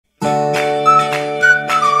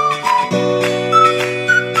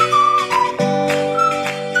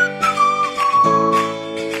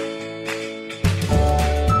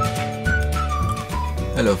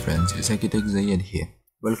Architect Zayed here.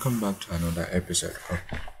 Welcome back to another episode of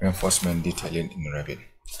Reinforcement Detailing in Revit.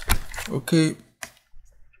 Okay,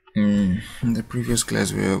 in the previous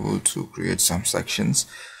class we were able to create some sections.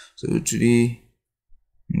 So today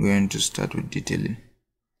I'm going to start with detailing.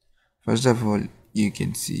 First of all, you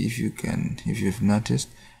can see if you've noticed,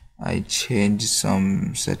 I changed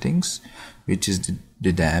some settings, which is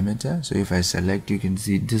the diameter. So if I select, you can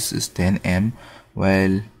see this is 10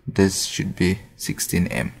 while this should be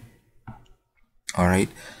 16 Alright,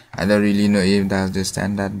 I don't really know if that's the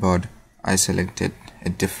standard, but I selected a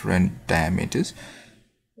different diameters.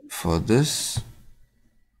 For this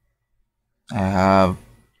I have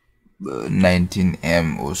 19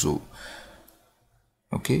 or so.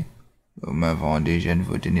 Okay, my foundation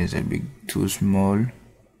footing is a bit too small.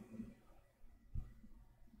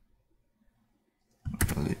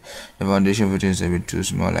 The foundation footing is a bit too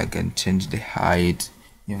small. I can change the height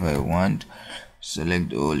if I want.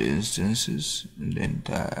 Select all instances and then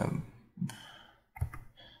tab.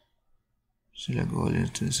 Select all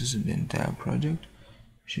instances in the entire project.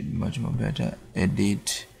 Should be much more better.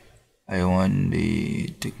 Edit. I want the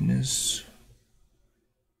thickness.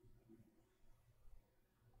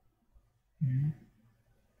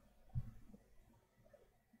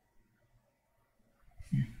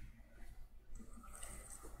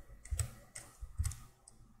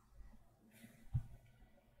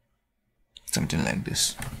 Something like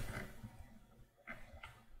this.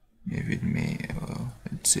 If it may,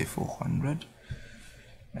 let's say 400.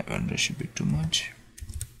 500 should be too much.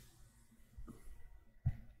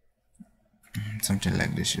 Something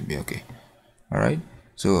like this should be okay. Alright,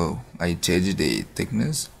 so I changed the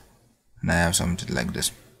thickness and I have something like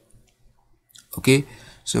this. Okay,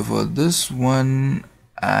 so for this one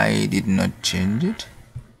I did not change it,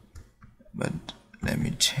 but let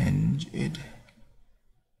me change it.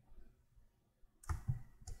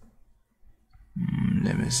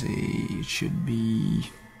 Let me say it should be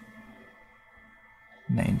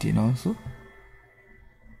 19 also.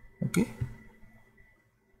 Okay,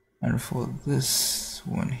 and for this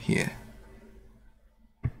one here,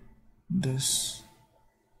 this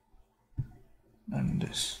and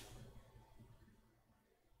this.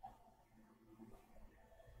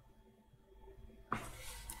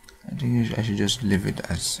 I think I should just leave it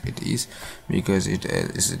as it is because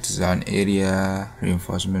it's an area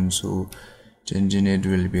reinforcement, so changing it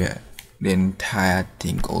will be the entire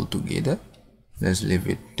thing altogether. Let's leave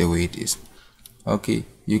it the way it is. Okay,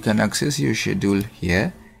 you can access your schedule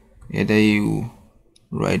here. Either you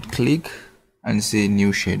right click and say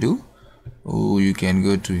new schedule, or you can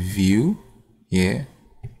go to view here,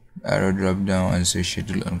 arrow drop down and say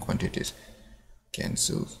schedule and quantities.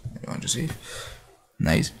 Cancel. I want to save.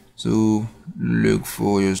 Nice. So look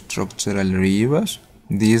for your structural revers.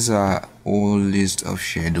 These are all list of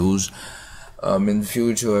schedules. In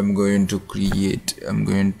future I'm going to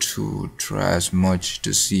try as much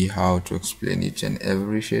to see how to explain each and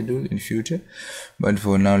every schedule in future, but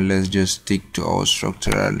for now let's just stick to our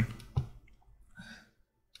structural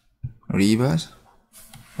revers.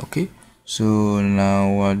 Okay, so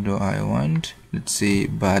now what do I want? Let's say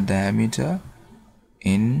bar diameter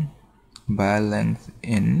in, bar length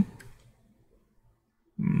in,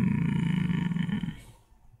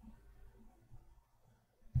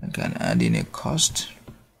 I can add in a cost.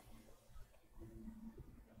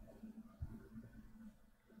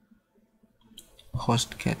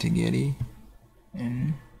 Host category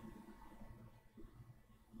and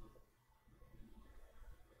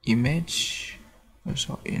image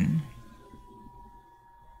also in.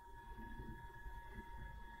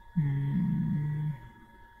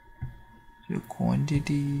 So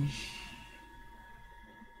quantity,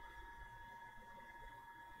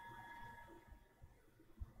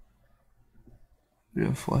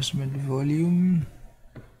 reinforcement volume,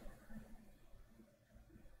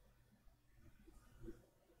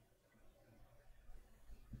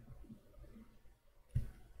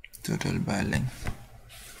 total bar length.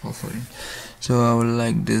 Offering. So I would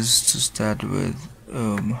like this to start with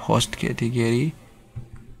host category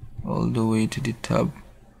all the way to the top,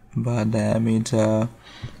 bar diameter,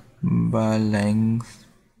 bar length.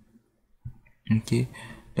 Okay,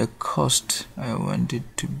 the cost I want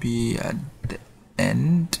it to be at the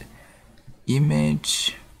end.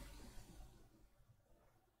 Image,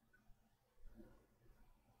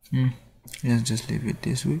 let's just leave it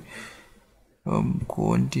this way.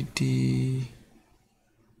 Quantity,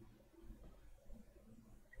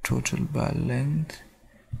 total bar length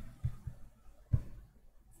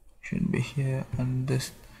should be here, and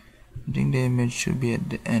this, I think the image should be at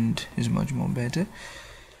the end, is much more better.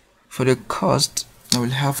 For the cost, I will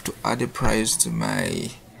have to add a price to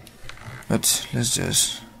my but let's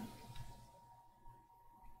just,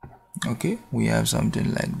 okay, we have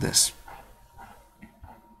something like this.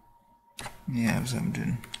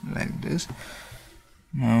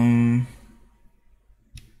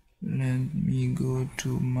 Let me go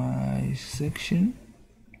to my section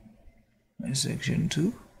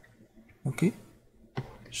 2. Okay,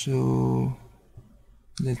 so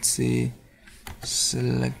let's say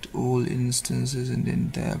select all instances in the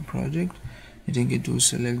entire project. I think it will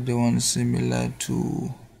select the one similar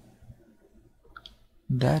to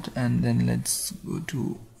that, and then let's go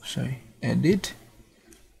to edit.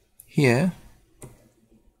 Here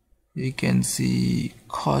you can see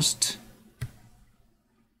cost.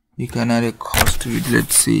 You can add a cost to it.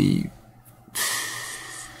 Let's see,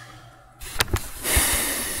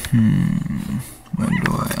 when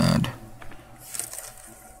do I add?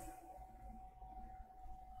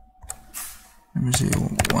 Let me say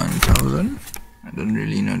 1,000. I don't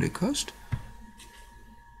really know the cost.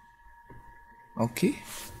 Okay,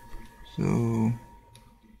 so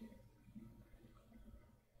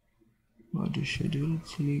for the schedule,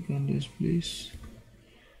 click on this place,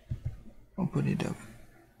 open it up.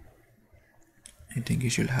 I think you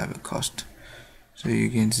should have a cost. So you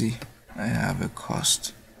can see I have a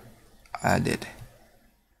cost added.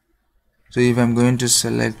 So if I'm going to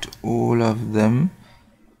select all of them,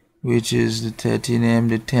 which is the 13M,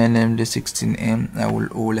 the 10M, the 16M, I will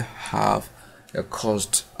all have a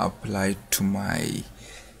cost applied to my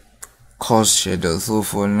cost schedule. So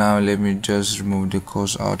for now, let me just remove the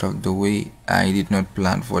cost out of the way. I did not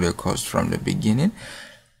plan for the cost from the beginning.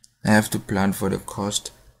 I have to plan for the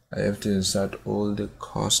cost. I have to insert all the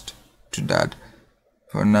cost to that.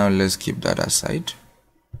 For now, let's keep that aside.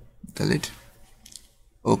 Delete.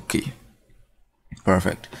 Okay,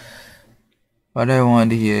 perfect. What I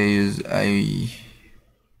want here is I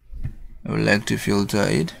would like to filter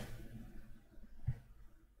it.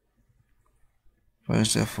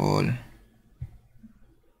 First of all,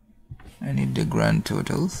 I need the grand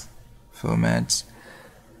totals, formats,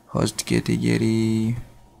 host category,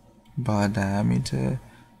 bar diameter.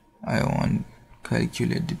 I want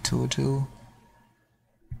calculate the total,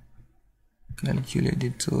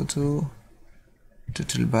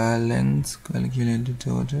 total bar length, calculate the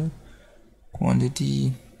total,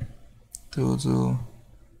 quantity, total,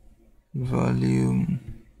 volume,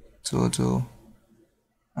 total,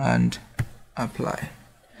 and apply.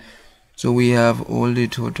 So we have all the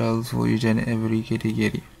totals for each and every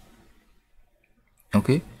category.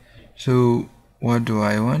 Okay, so what do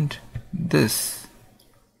I want? This.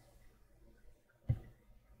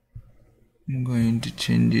 I'm going to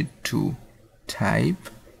change it to type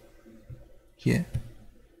here.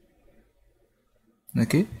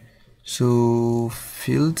 Okay, so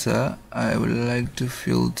filter, I would like to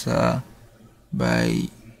filter by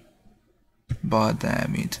bar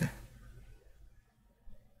diameter.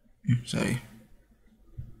 Sorry,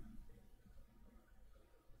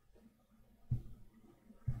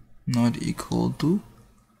 not equal to,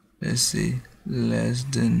 let's say less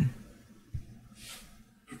than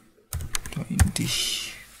 20.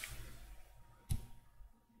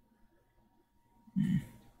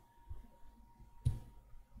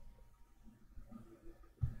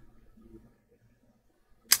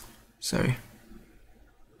 Sorry,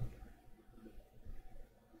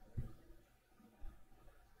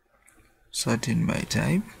 sorting by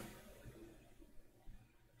type.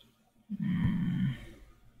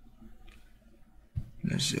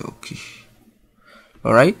 Let's say okay.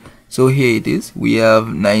 Alright, so here it is. We have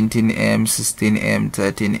 19M, 16M,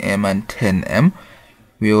 13M, and 10M.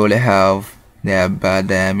 We all have their bar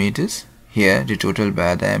diameters here, the total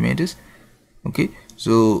bar diameters. Okay,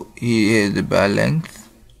 so here is the bar length,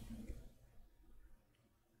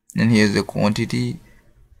 and here's the quantity,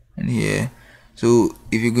 and here. So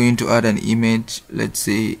if you're going to add an image, let's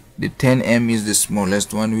say the 10M is the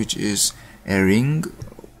smallest one, which is a ring.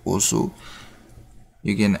 Also,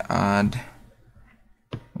 you can add,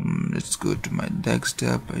 let's go to my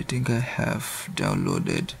desktop. I think I have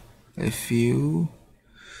downloaded a few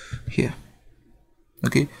here.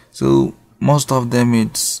 Okay, so most of them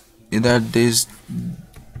it's either this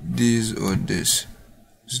or this.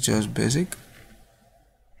 It's just basic.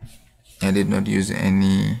 I did not use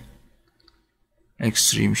any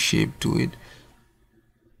extreme shape to it.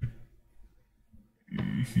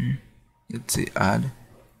 Let's say add,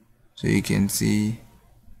 so you can see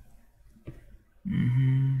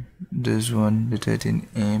this one, the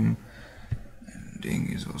 13M, I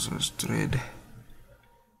think is also straight.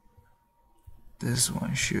 This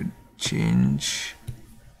one should change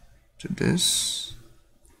to this.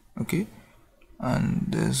 Okay, and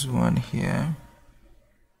this one here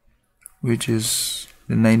which is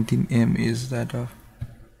the 19 is that of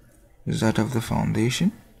the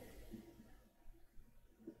foundation.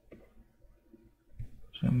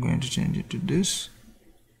 So I'm going to change it to this,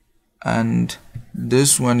 and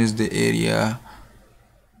this one is the area.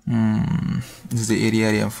 This is the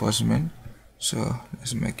area reinforcement, so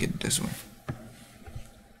let's make it this one,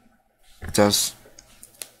 just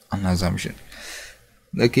an assumption.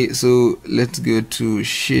 Okay, so let's go to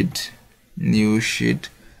sheet, new sheet.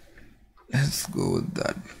 Let's go with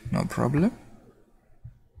that, no problem.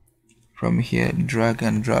 From here, drag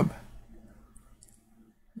and drop.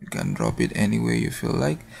 You can drop it anywhere you feel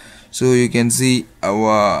like. So you can see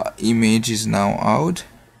our image is now out.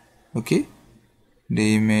 Okay,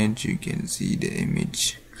 the image, you can see the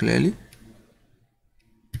image clearly.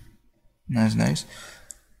 Nice.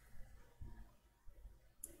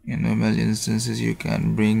 In normal instances, you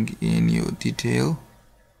can bring in your detail,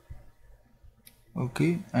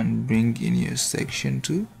 okay, and bring in your section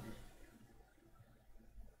too.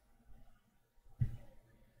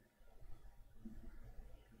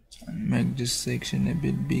 And make this section a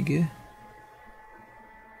bit bigger.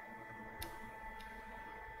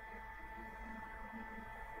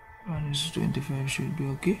 And 25 should be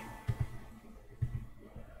okay.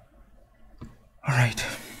 Alright,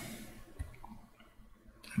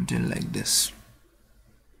 something like this.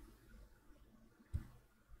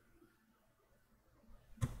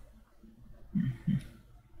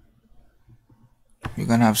 You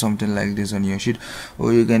can have something like this on your sheet,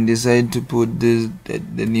 or you can decide to put this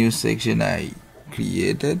the new section I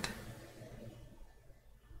created.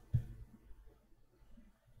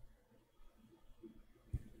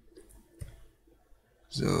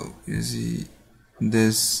 So you see,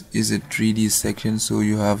 this is a 3D section, so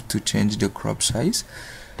you have to change the crop size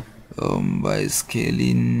by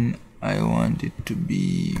scaling. I want it to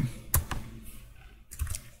be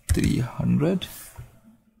 300.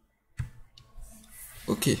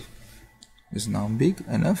 Okay, it's now big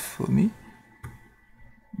enough for me.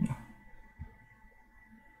 Yeah.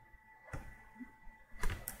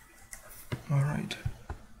 All right,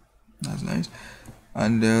 that's nice.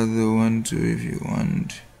 And the other one too, if you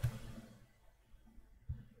want.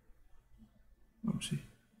 Oopsie.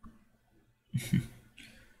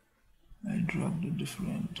 I dropped a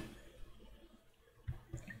different.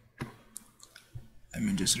 Let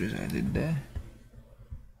me just resize it there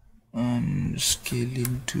and scale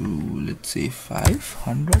it to, let's say,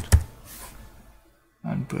 500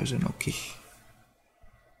 and press on OK.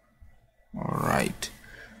 Alright,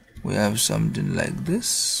 we have something like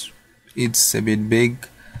this. It's a bit big.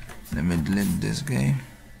 Let me delete this guy.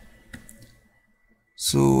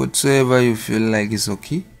 So whatsoever you feel like is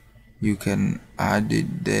okay, you can add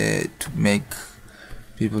it there to make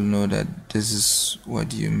people know that this is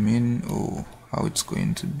what you mean or how it's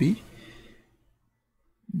going to be.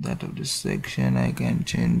 That of the section, I can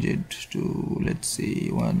change it to, let's say,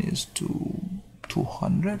 one is to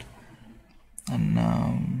 200,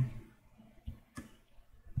 and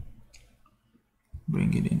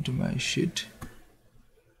bring it into my sheet.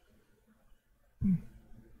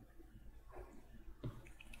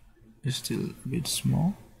 It's still a bit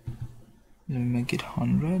small. Let me make it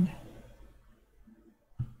 100,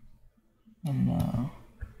 and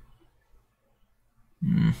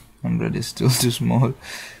 100 is still too small.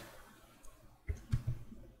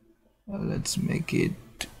 Let's make it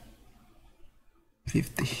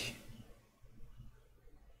 50.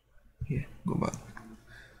 Here, go back.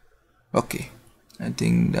 Okay, I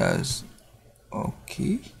think that's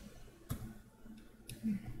okay.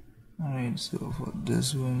 Alright, so for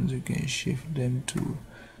this one, you can shift them to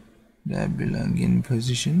their belonging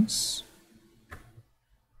positions.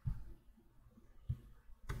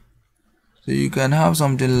 So you can have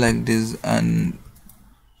something like this and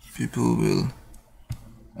people will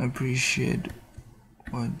appreciate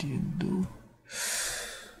what you do.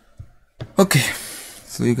 Okay,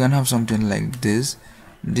 so you can have something like this.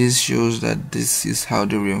 This shows that this is how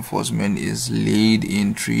the reinforcement is laid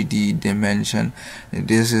in 3D dimension.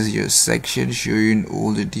 This is your section showing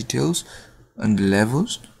all the details and the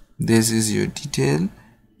levels. This is your detail,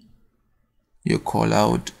 your call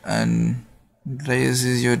out, and this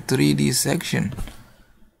is your 3D section.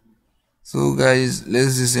 So guys,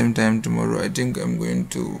 let's do the same time tomorrow. I think I'm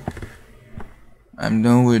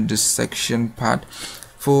done with the section part.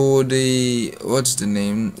 For the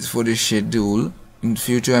for the schedule, in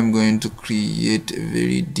future I'm going to create a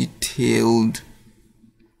very detailed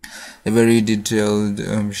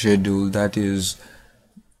schedule, that is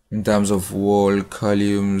in terms of wall,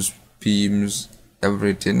 columns, beams,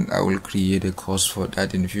 everything, I will create a course for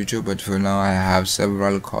that in the future, but for now I have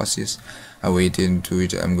several courses awaiting to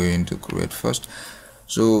which I'm going to create first.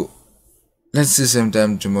 So let's see same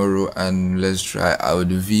time tomorrow, and let's try out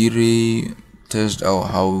V-Ray, test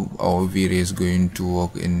out how our V-Ray is going to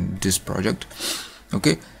work in this project.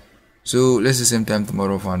 Okay, so let's see same time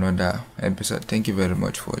tomorrow for another episode. Thank you very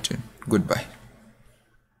much for watching. Goodbye.